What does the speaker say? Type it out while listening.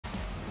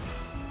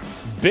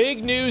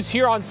Big news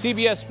here on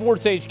CBS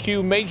Sports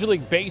HQ. Major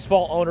League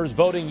Baseball owners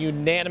voting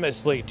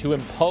unanimously to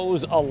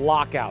impose a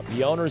lockout.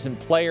 The owners and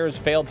players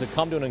failed to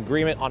come to an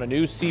agreement on a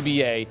new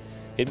CBA.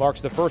 It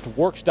marks the first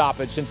work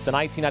stoppage since the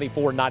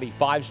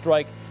 1994-95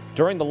 strike.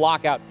 During the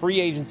lockout,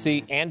 free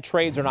agency and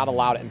trades are not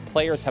allowed, and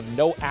players have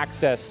no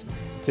access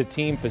to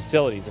team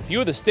facilities. A few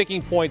of the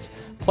sticking points: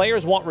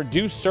 players want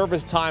reduced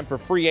service time for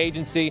free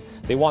agency.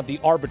 They want the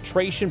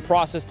arbitration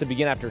process to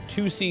begin after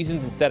 2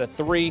 seasons instead of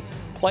 3.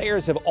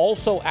 Players have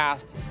also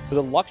asked for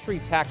the luxury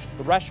tax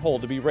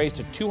threshold to be raised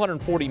to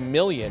 $240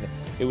 million.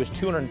 It was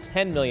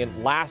 $210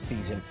 million last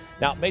season.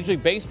 Now, Major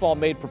League Baseball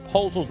made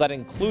proposals that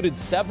included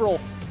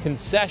several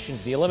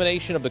concessions: the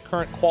elimination of the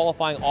current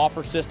qualifying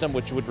offer system,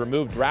 which would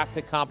remove draft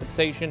pick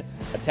compensation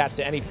attached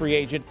to any free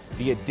agent,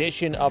 the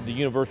addition of the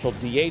universal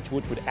DH,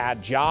 which would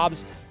add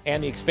jobs,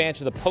 and the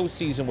expansion of the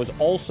postseason was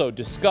also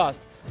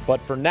discussed.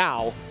 But for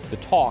now, the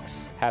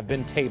talks have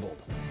been tabled.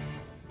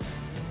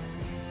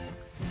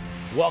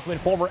 Welcome in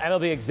former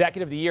MLB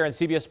Executive of the Year and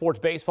CBS Sports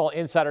Baseball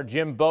insider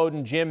Jim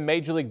Bowden. Jim,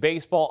 Major League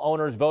Baseball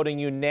owners voting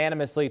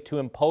unanimously to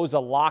impose a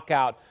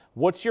lockout.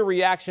 What's your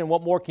reaction?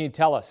 What more can you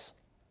tell us?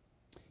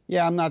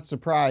 Yeah, I'm not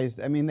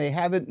surprised. I mean, they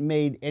haven't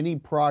made any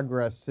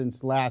progress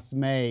since last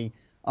May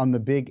on the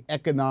big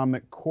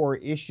economic core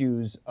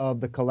issues of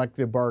the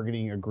collective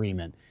bargaining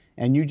agreement.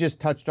 And you just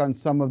touched on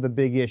some of the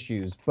big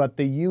issues. But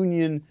the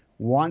union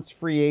wants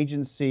free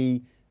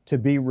agency to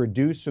be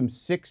reduced from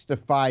 6 to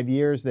 5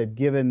 years. They've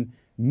given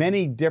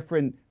many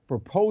different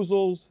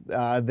proposals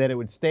that it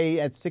would stay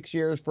at 6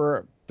 years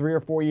for 3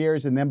 or 4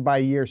 years, and then by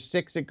year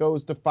 6 it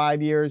goes to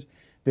 5 years.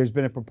 There's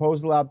been a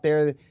proposal out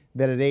there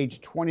that at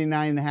age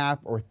 29.5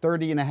 or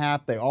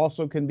 30.5, they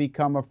also can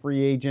become a free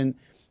agent.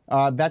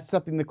 That's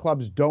something the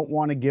clubs don't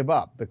want to give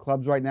up. The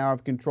clubs right now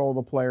have control of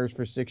the players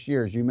for 6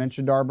 years. You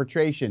mentioned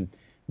arbitration.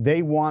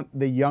 They want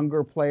the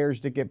younger players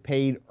to get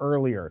paid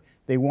earlier.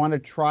 They want to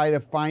try to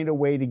find a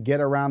way to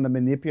get around the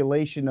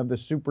manipulation of the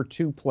Super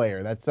 2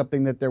 player. That's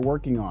something that they're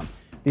working on.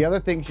 The other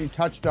things you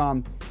touched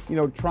on,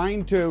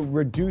 trying to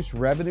reduce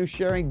revenue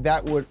sharing,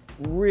 that would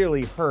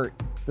really hurt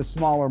the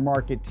smaller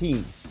market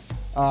teams.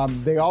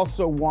 They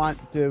also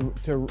want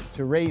to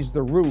raise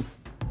the roof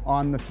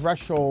on the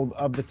threshold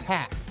of the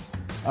tax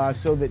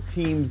so that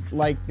teams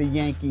like the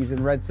Yankees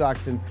and Red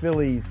Sox and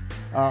Phillies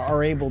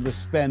are able to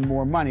spend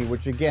more money,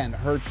 which again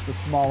hurts the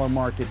smaller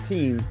market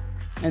teams.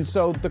 And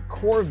so the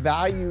core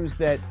values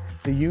that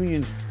the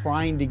union's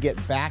trying to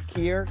get back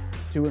here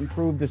to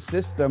improve the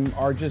system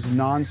are just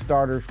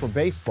non-starters for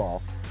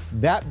baseball.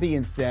 That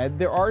being said,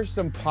 there are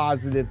some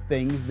positive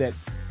things that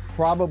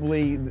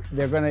probably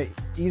they're going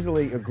to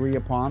easily agree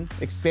upon.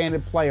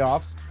 Expanded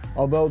playoffs.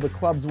 Although the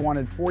clubs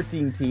wanted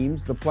 14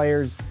 teams, the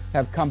players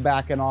have come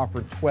back and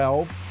offered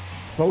 12.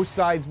 Both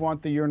sides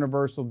want the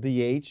universal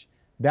DH.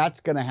 That's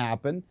going to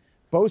happen.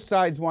 Both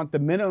sides want the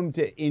minimum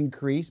to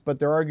increase, but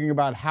they're arguing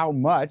about how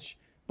much.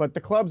 But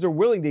the clubs are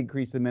willing to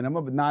increase the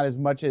minimum, but not as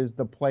much as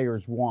the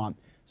players want.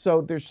 So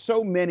there's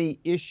so many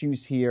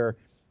issues here,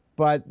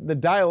 but the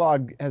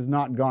dialogue has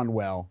not gone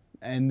well.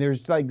 And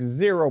there's like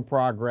zero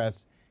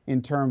progress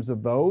in terms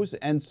of those.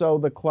 And so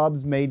the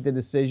clubs made the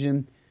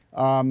decision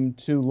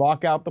to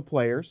lock out the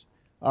players,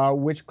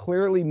 which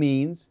clearly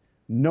means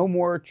no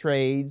more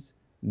trades,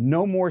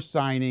 no more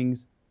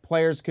signings.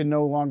 Players can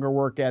no longer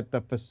work at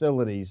the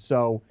facilities.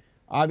 So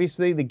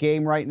obviously the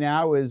game right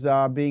now is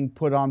being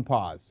put on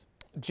pause.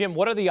 Jim,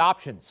 what are the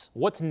options?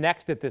 What's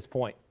next at this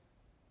point?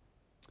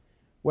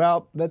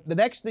 Well, the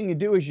next thing you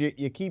do is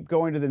you keep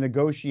going to the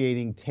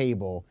negotiating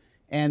table.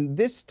 And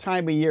this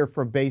time of year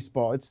for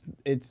baseball,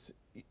 it's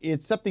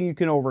something you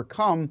can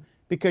overcome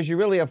because you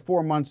really have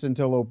 4 months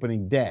until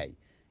opening day.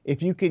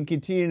 If you can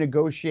continue to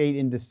negotiate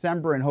in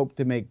December and hope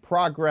to make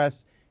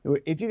progress,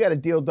 if you got a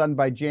deal done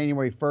by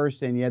January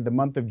 1st and you had the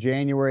month of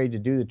January to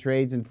do the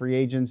trades and free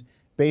agents,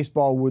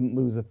 baseball wouldn't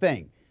lose a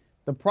thing.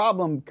 The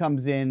problem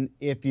comes in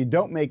if you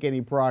don't make any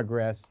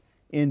progress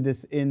in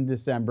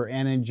December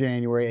and in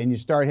January and you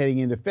start heading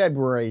into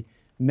February.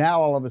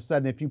 Now all of a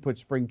sudden, if you put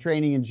spring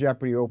training in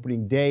jeopardy,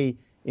 opening day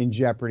in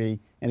jeopardy,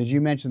 and as you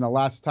mentioned, the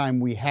last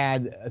time we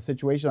had a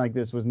situation like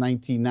this was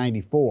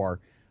 1994.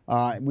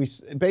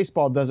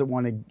 Baseball doesn't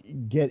want to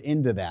get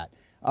into that.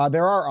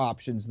 There are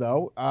options,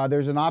 though.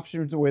 There's an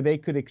option where they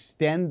could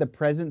extend the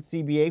present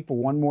CBA for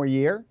 1 more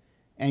year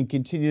and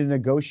continue to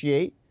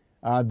negotiate.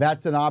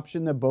 That's an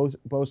option that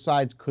both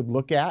sides could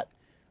look at.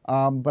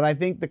 But I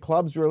think the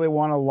clubs really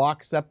want to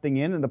lock something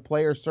in, and the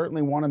players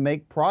certainly want to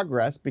make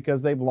progress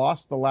because they've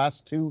lost the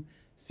last 2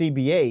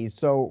 CBAs.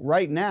 So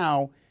right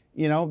now,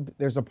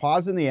 there's a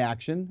pause in the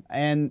action,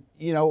 and,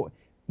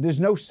 there's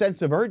no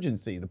sense of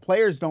urgency. The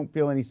players don't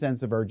feel any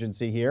sense of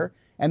urgency here,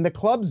 and the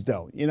clubs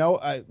don't.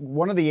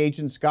 One of the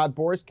agents, Scott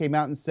Boras, came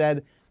out and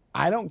said,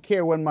 I don't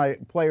care when my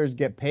players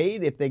get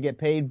paid, if they get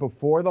paid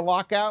before the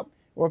lockout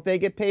or if they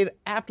get paid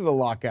after the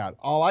lockout.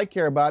 All I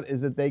care about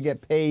is that they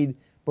get paid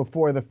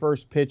before the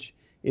first pitch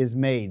is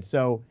made.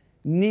 So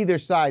neither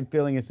side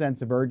feeling a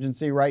sense of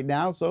urgency right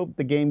now, so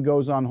the game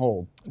goes on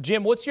hold.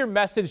 Jim, what's your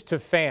message to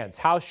fans?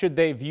 How should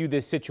they view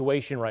this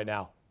situation right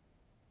now?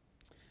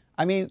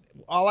 I mean,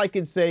 all I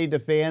can say to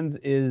fans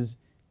is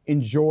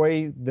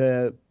enjoy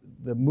the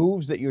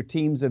moves that your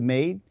teams have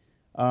made.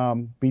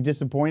 Be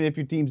disappointed if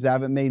your teams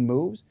haven't made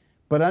moves,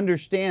 but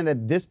understand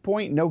at this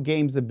point, no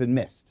games have been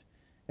missed.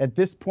 At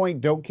this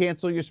point, don't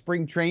cancel your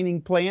spring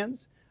training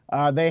plans.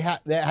 They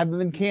haven't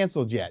been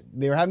canceled yet.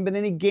 There haven't been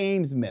any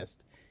games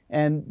missed.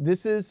 And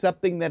this is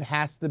something that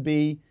has to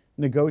be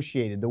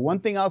negotiated. The one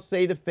thing I'll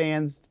say to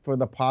fans for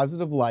the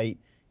positive light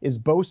is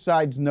both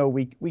sides know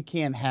we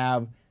can't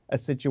have a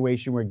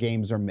situation where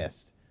games are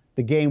missed.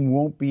 The game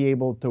won't be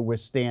able to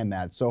withstand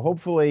that. So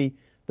hopefully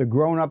the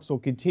grown-ups will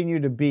continue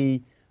to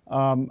be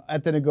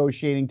at the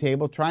negotiating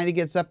table trying to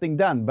get something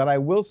done. But I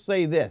will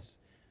say this.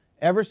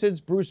 Ever since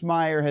Bruce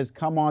Meyer has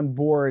come on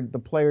board the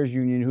Players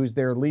Union, who's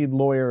their lead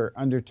lawyer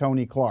under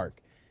Tony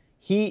Clark,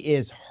 he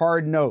is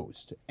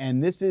hard-nosed.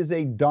 And this is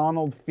a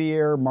Donald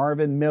Fear,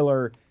 Marvin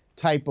Miller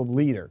type of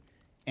leader.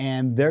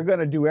 And they're going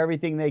to do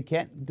everything they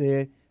can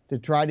to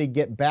try to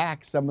get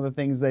back some of the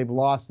things they've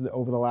lost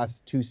over the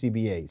last 2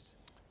 CBAs.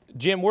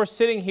 Jim, we're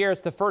sitting here.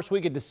 It's the first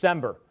week of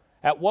December.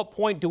 At what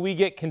point do we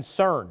get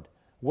concerned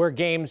where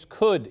games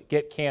could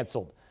get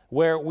canceled,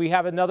 where we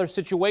have another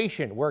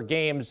situation where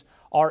games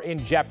are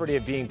in jeopardy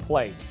of being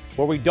played,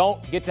 where we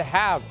don't get to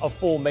have a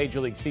full Major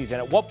League season?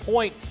 At what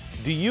point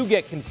do you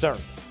get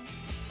concerned?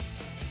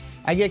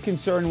 I get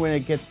concerned when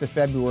it gets to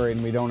February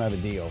and we don't have a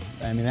deal.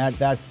 I mean,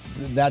 that's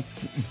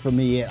for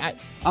me.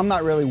 I'm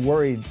not really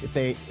worried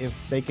if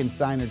they can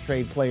sign or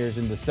trade players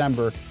in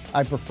December.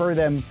 I prefer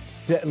them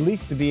to at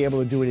least to be able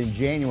to do it in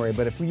January.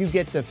 But if you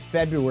get to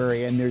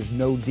February and there's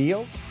no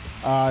deal,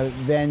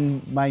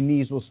 then my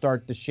knees will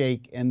start to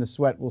shake and the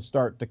sweat will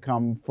start to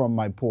come from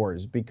my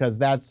pores, because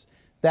that's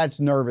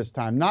nervous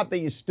time. Not that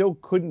you still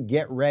couldn't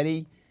get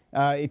ready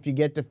if you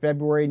get to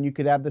February and you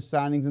could have the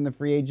signings and the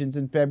free agents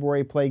in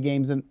February, play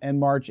games in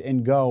March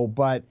and go.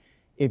 But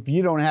if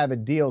you don't have a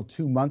deal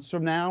 2 months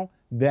from now,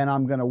 then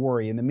I'm going to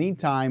worry. In the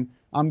meantime,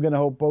 I'm going to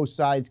hope both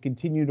sides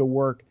continue to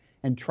work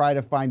and try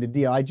to find a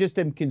deal. I just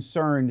am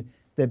concerned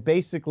that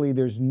basically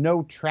there's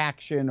no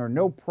traction or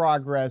no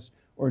progress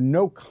or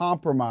no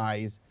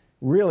compromise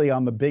really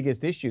on the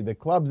biggest issue. The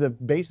clubs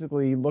have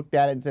basically looked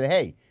at it and said,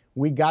 hey,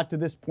 we got to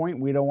this point,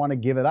 we don't want to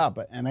give it up.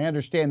 And I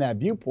understand that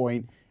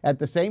viewpoint. At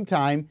the same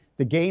time,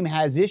 the game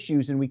has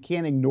issues and we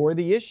can't ignore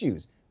the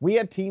issues. We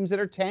have teams that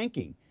are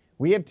tanking.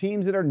 We have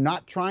teams that are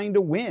not trying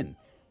to win.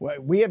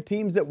 We have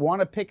teams that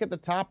want to pick at the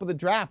top of the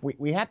draft.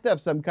 We have to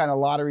have some kind of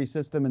lottery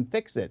system and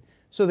fix it.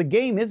 So the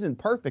game isn't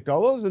perfect.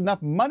 Although there's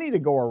enough money to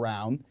go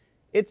around,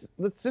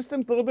 the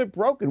system's a little bit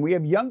broken. We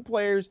have young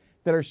players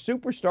that are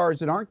superstars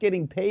that aren't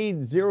getting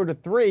paid 0 to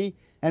 3,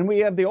 and we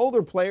have the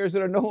older players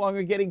that are no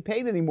longer getting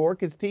paid anymore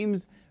because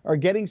teams are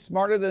getting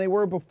smarter than they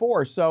were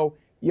before. So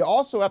you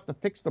also have to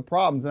fix the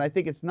problems, and I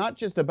think it's not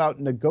just about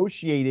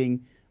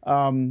negotiating, a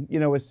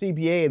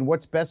CBA and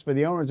what's best for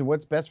the owners and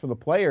what's best for the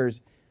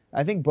players.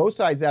 I think both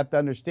sides have to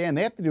understand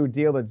they have to do a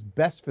deal that's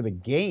best for the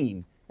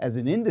game as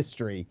an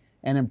industry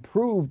and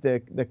improve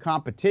the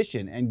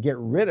competition and get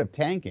rid of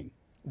tanking.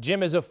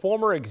 Jim, as a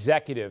former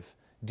executive,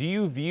 do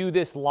you view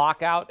this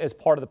lockout as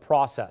part of the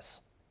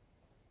process?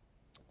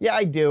 Yeah,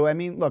 I do. I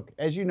mean, look,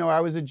 as you know, I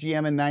was a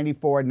GM in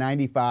 94 and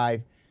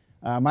 95.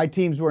 My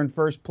teams were in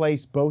first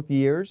place both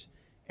years,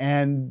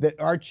 and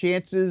our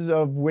chances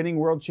of winning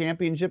world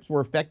championships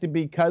were affected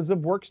because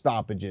of work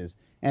stoppages,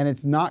 and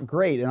it's not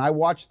great. And I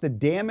watched the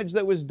damage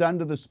that was done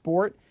to the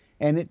sport,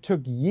 and it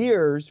took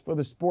years for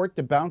the sport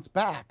to bounce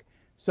back.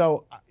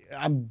 So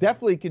I'm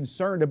definitely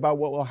concerned about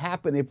what will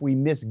happen if we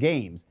miss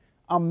games.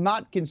 I'm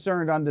not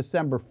concerned on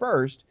December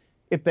 1st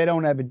if they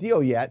don't have a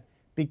deal yet,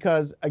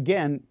 because,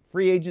 again,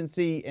 free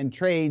agency and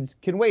trades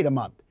can wait a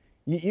month.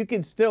 You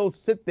can still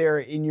sit there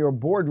in your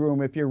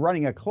boardroom if you're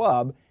running a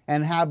club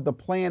and have the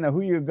plan of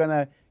who you're going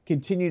to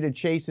continue to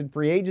chase in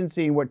free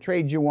agency and what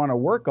trades you want to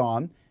work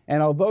on.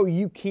 And although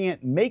you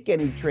can't make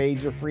any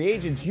trades or free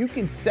agents, you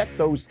can set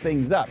those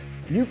things up.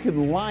 You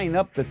can line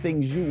up the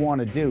things you want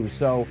to do.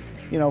 So,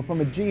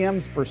 from a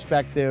GM's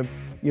perspective,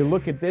 you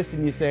look at this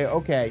and you say,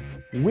 okay,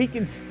 we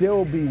can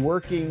still be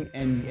working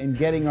and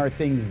getting our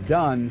things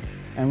done.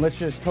 And let's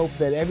just hope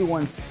that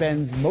everyone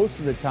spends most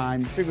of the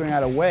time figuring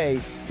out a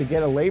way to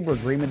get a labor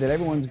agreement that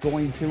everyone's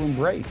going to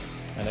embrace.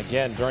 And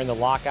again, during the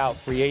lockout,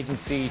 free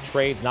agency,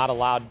 trades not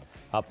allowed.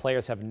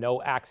 Players have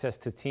no access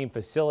to team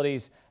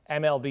facilities.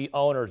 MLB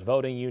owners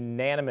voting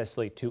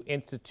unanimously to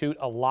institute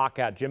a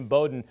lockout. Jim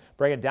Bowden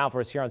breaking it down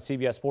for us here on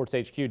CBS Sports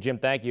HQ. Jim,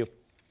 thank you.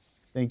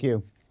 Thank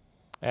you.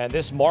 And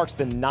this marks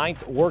the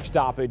 9th work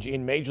stoppage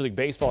in Major League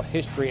Baseball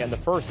history and the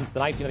first since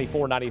the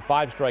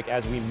 1994-95 strike.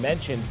 As we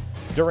mentioned,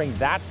 during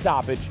that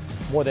stoppage,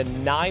 more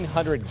than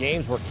 900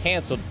 games were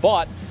canceled.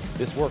 But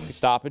this work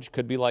stoppage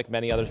could be like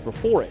many others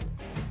before it,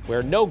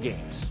 where no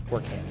games were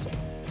canceled.